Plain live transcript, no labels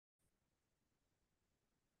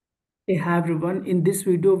Hey, hi everyone. In this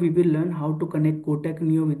video, we will learn how to connect Kotak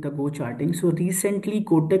Neo with the GoCharting. So recently,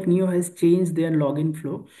 Kotak Neo has changed their login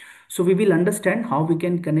flow. So we will understand how we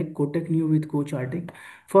can connect Kotak Neo with GoCharting.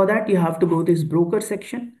 For that, you have to go this broker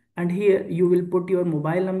section, and here you will put your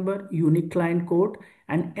mobile number, unique client code,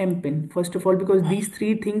 and MPIN. First of all, because these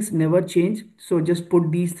three things never change, so just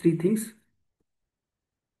put these three things.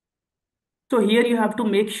 So here you have to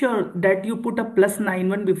make sure that you put a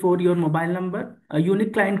 +91 before your mobile number. A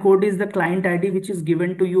unique client code is the client ID which is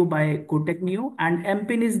given to you by Kotak Neo, and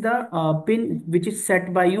MPIN is the PIN which is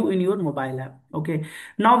set by you in your mobile app. Okay.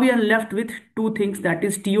 Now we are left with two things, that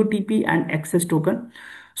is TOTP and access token.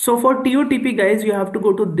 So for TOTP guys, you have to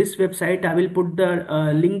go to this website. I will put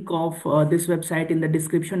the link of this website in the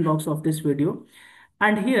description box of this video.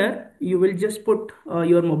 And here you will just put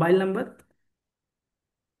your mobile number,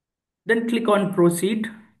 then click on proceed,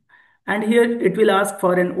 and here it will ask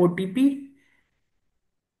for an OTP.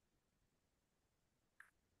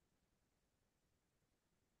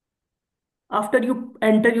 After you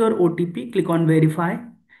enter your OTP, click on verify,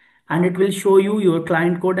 and it will show you your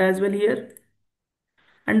client code as well here.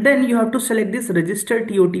 And then you have to select this register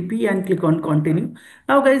TOTP and click on continue.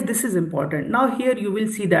 Now guys, this is important. Now here you will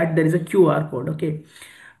see that there is a QR code. Okay,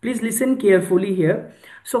 please listen carefully here.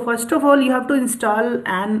 So first of all, you have to install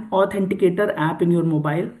an authenticator app in your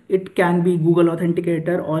mobile. It can be Google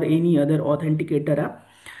Authenticator or any other authenticator app.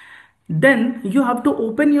 Then you have to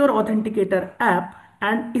open your authenticator app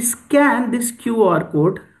and scan this QR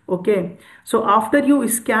code. Okay, so after you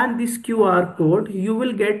scan this QR code, you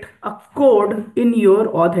will get a code in your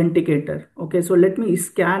authenticator. Okay, so let me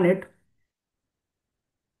scan it.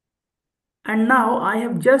 And now I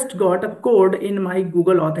have just got a code in my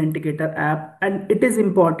Google Authenticator app, and it is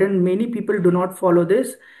important. Many people do not follow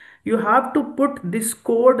this. You have to put this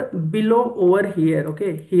code below over here.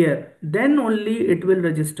 Okay, here, then only it will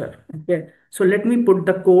register. Okay, so let me put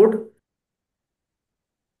the code.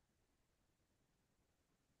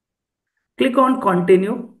 Click on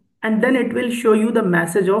continue, and then it will show you the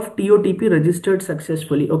message of TOTP registered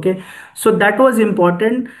successfully. Okay, so that was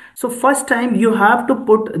important. So first time you have to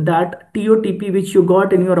put that TOTP which you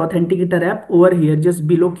got in your authenticator app over here just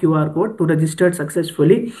below QR code to register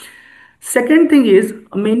successfully. Second thing is,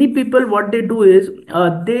 many people what they do is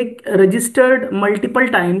they registered multiple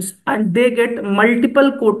times and they get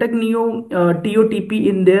multiple Kotak Neo TOTP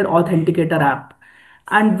in their authenticator app.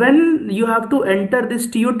 And when you have to enter this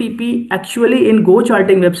TOTP actually in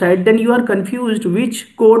GoCharting website, then you are confused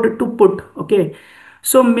which code to put. Okay,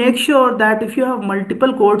 so make sure that if you have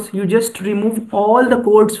multiple codes, you just remove all the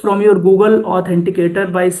codes from your Google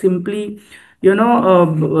Authenticator by simply,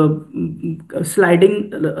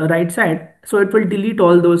 sliding right side. So it will delete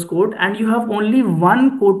all those code, and you have only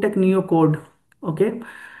one Kotak Neo code. Okay,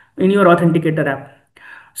 in your Authenticator app.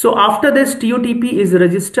 So after this TOTP is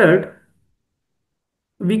registered,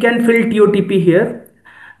 we can fill TOTP here.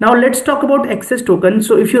 Now let's talk about access token.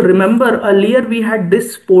 So if you remember earlier, we had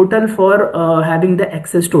this portal for having the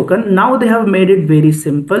access token. Now they have made it very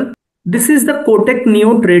simple. This is the Kotak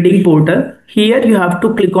Neo trading portal. Here you have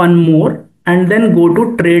to click on more and then go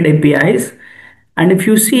to trade APIs. And if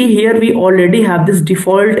you see here, we already have this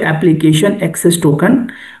default application access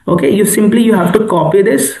token. Okay, you have to copy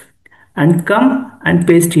this and come and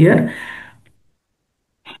paste here.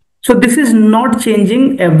 So this is not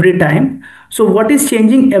changing every time. So what is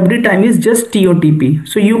changing every time is just TOTP.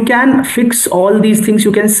 So you can fix all these things.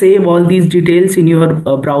 You can save all these details in your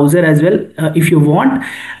browser as well if you want.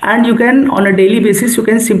 And you can, on a daily basis, you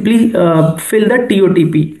can simply fill the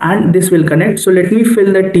TOTP and this will connect. So let me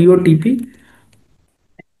fill the TOTP.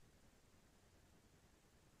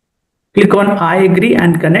 Click on I agree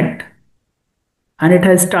and connect. And it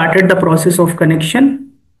has started the process of connection.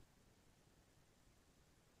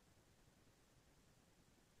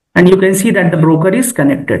 And you can see that the broker is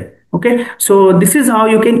connected. Okay, so this is how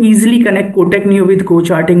you can easily connect Kotak Neo with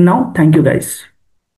GoCharting now. Thank you guys.